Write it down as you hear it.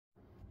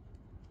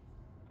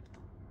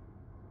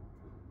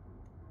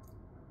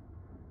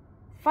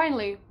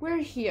Finally, we're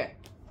here.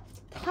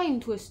 Time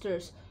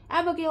Twisters.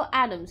 Abigail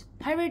Adams,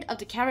 Pirate of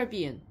the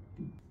Caribbean.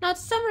 Now, the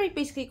summary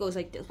basically goes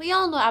like this. We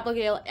all know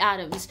Abigail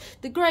Adams,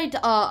 the great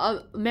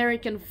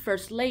American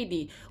First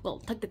Lady. Well,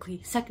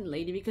 technically Second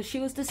Lady, because she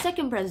was the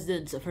second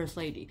president's First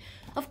Lady.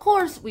 Of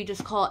course, we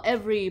just call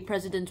every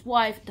president's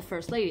wife the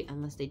First Lady,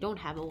 unless they don't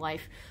have a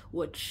wife,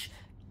 which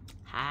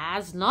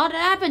has not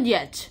happened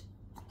yet.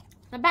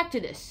 Now, back to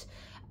this.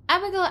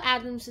 Abigail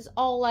Adams is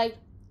all like,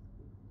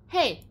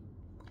 hey,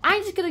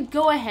 I'm just gonna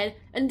go ahead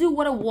and do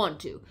what I want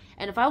to.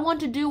 And if I want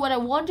to do what I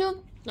want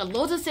to, then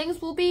loads of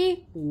things will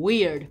be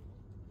weird.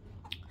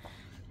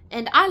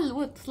 And I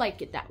would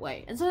like it that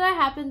way. And so that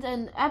happens,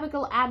 and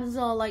Abigail Adams is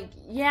all like,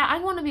 yeah, I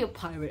want to be a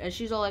pirate. And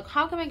she's all like,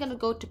 how am I gonna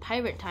go to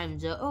pirate time?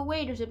 So, oh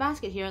wait, there's a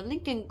basket here. And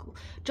Lincoln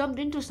jumped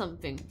into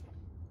something.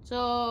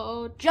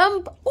 So,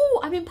 jump.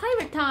 Oh, I'm in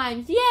pirate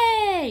times.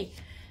 Yay!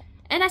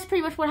 And that's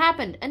pretty much what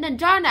happened. And then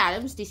John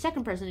Adams, the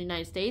second president of the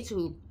United States,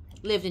 who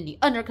lived in the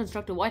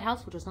under-constructed White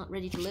House, which was not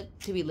ready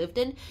to be lived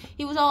in,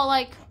 he was all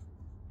like,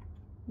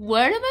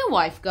 where did my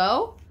wife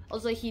go?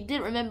 Also, he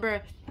did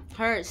remember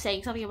her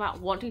saying something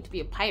about wanting to be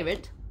a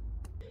pirate.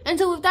 And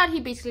so with that,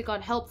 he basically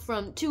got help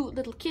from two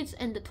little kids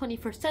in the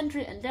 21st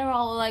century, and they're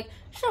all like,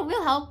 sure,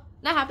 we'll help.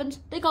 That happens.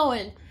 They go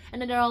in.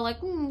 And then they're all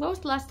like, what was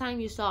the last time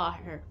you saw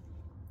her?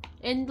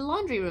 In the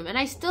laundry room. And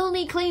I still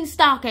need clean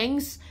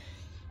stockings.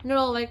 And they're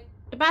all like,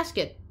 the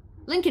basket.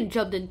 Lincoln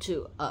jumped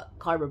into a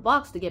cardboard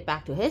box to get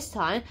back to his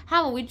time.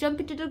 How about we jump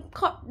into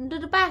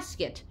the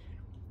basket?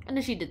 And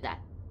then she did that.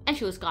 And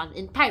she was gone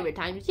in pirate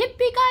times.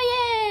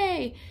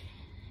 Yippee-ki-yay!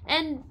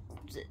 And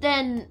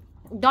then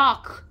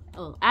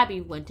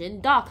Abby went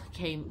in. Doc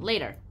came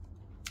later.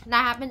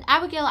 That happened.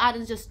 Abigail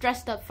Adams just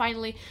dressed up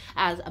finally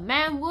as a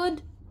man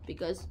would,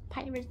 because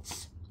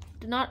pirates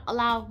do not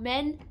allow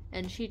men,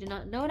 and she did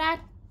not know that.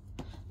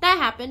 That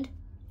happened.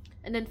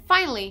 And then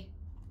finally,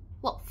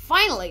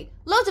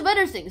 loads of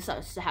other things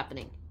started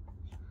happening.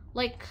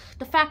 Like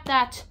the fact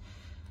that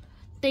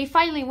they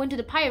finally went to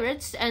the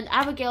pirates, and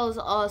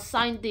Abigail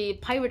signed the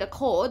Pirate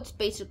Accords,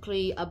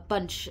 basically a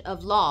bunch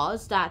of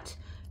laws that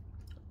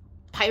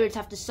pirates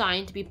have to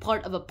sign to be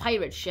part of a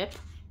pirate ship.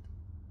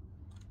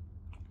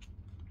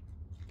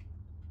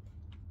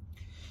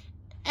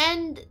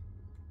 And,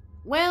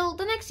 well,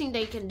 the next thing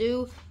they can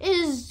do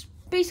is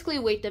basically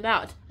wait them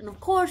out. And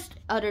of course,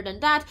 other than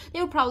that,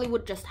 they probably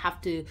would just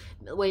have to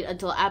wait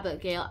until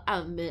Abigail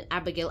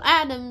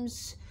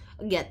Adams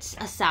gets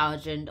a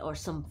sergeant or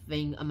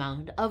something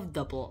amount of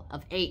double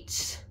of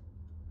 8.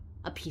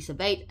 A piece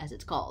of 8, as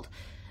it's called.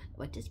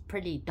 Which is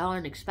pretty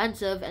darn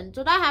expensive. And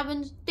so that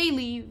happens, they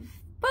leave.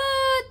 But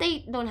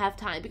they don't have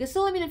time, because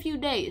still in a few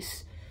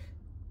days.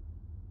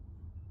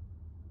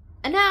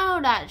 And now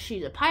that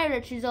she's a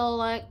pirate, she's all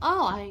like,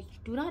 oh, I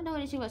do not know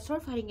anything about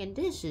sword fighting, and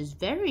this is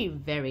very,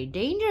 very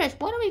dangerous.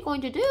 What are we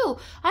going to do?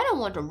 I don't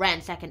want to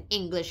ransack an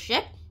English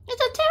ship.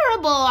 It's a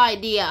terrible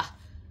idea.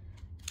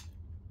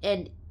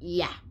 And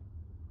yeah.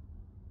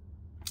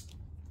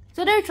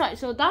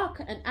 So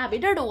Doc and Abby,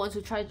 they're the ones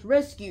who try to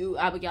rescue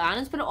Abigail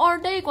Adams, but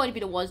are they going to be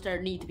the ones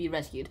that need to be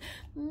rescued?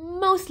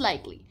 Most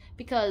likely,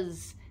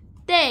 because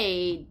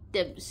they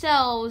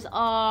themselves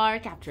are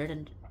captured.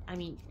 And I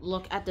mean,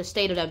 look at the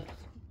state of them.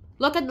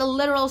 Look at the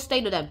literal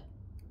state of them.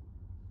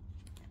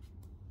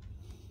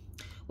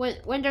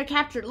 When they're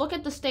captured, look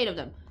at the state of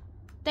them.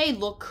 They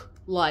look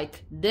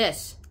like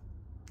this.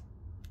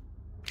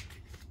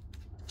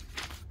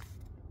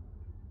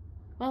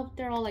 Well,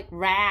 they're all like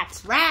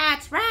rats,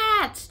 rats,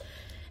 rats.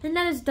 And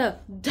that is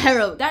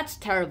that's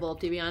terrible,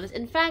 to be honest.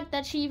 In fact,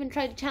 that she even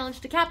tried to challenge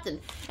the captain.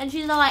 And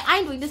she's all like,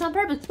 I'm doing this on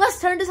purpose. Let's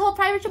turn this whole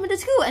pirate ship into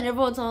school. And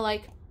everyone's all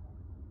like,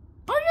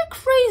 are you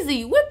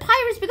crazy? We're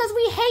pirates because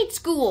we hate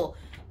school.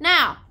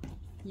 Now,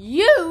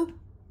 you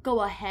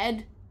go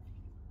ahead.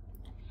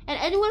 And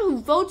anyone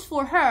who votes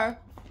for her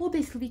will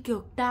basically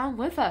go down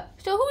with her.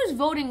 So who is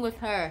voting with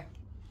her?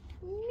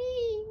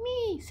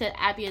 Me, said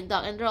Abby and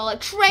Doc. And they're all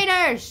like,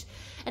 traitors!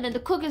 And then the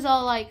cook is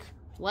all like,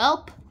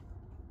 welp,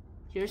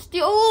 here's the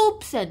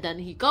oops. And then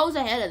he goes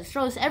ahead and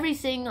throws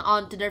everything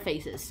onto their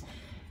faces.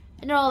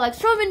 And they're all like,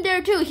 throw him in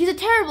there too. He's a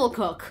terrible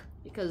cook.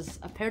 Because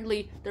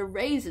apparently the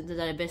raisins in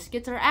the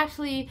biscuits are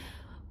actually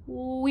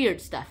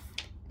weird stuff.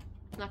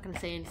 I'm not going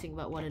to say anything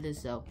about what it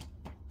is though.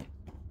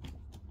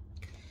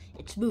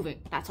 It's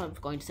moving. That's what I'm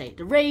going to say.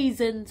 The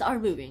raisins are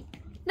moving.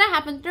 That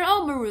happens. They're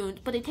all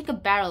marooned, but they take a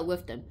barrel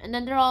with them. And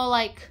then they're all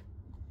like,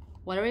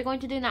 what are we going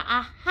to do now?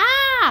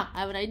 Aha! I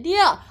have an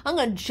idea. I'm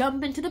going to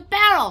jump into the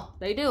barrel.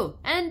 They do.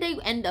 And they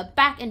end up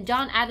back in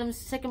John Adams'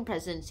 second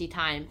presidency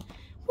time.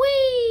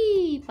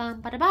 Whee!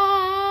 Bum, ba, da,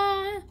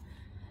 ba.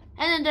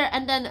 And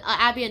then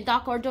Abby and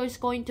Doc are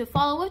just going to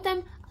follow with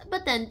them.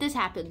 But then this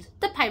happens.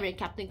 The pirate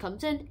captain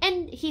comes in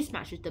and he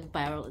smashes the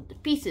barrel into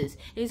pieces.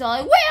 And he's all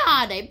like, where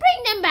are they?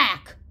 Bring them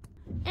back!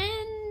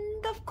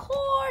 And of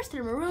course,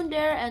 they're marooned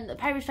there, and the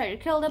pirates try to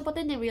kill them, but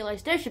then they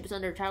realize their ship is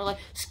under attack. Like,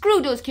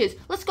 screw those kids,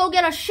 let's go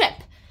get a ship,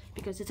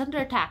 because it's under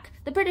attack.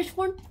 The British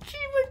were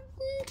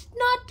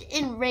not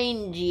in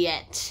range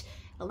yet.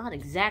 Well, not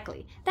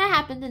exactly. That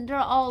happened, and they're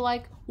all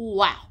like,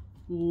 wow,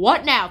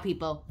 what now,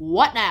 people?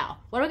 What now?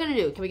 What are we gonna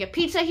do? Can we get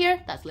pizza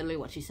here? That's literally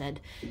what she said.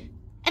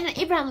 And then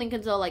Abraham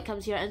Lincoln's all like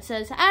comes here and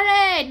says,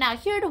 alright, now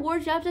here are the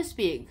words you have to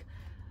speak.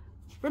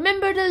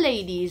 Remember the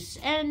ladies.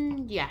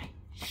 And yeah,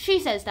 she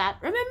says that.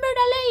 Remember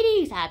the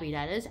ladies. Happy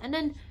that is. And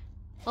then,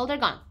 well, they're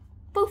gone.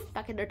 Poof,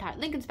 back in their time.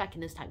 Lincoln's back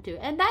in his time too.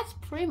 And that's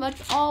pretty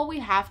much all we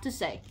have to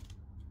say.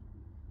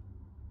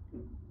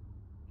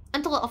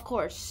 Until, of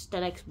course, the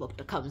next book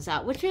that comes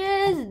out, which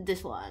is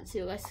this one. See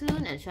you guys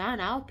soon, and shout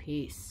out.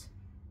 Peace.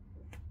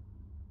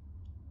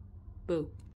 Boo.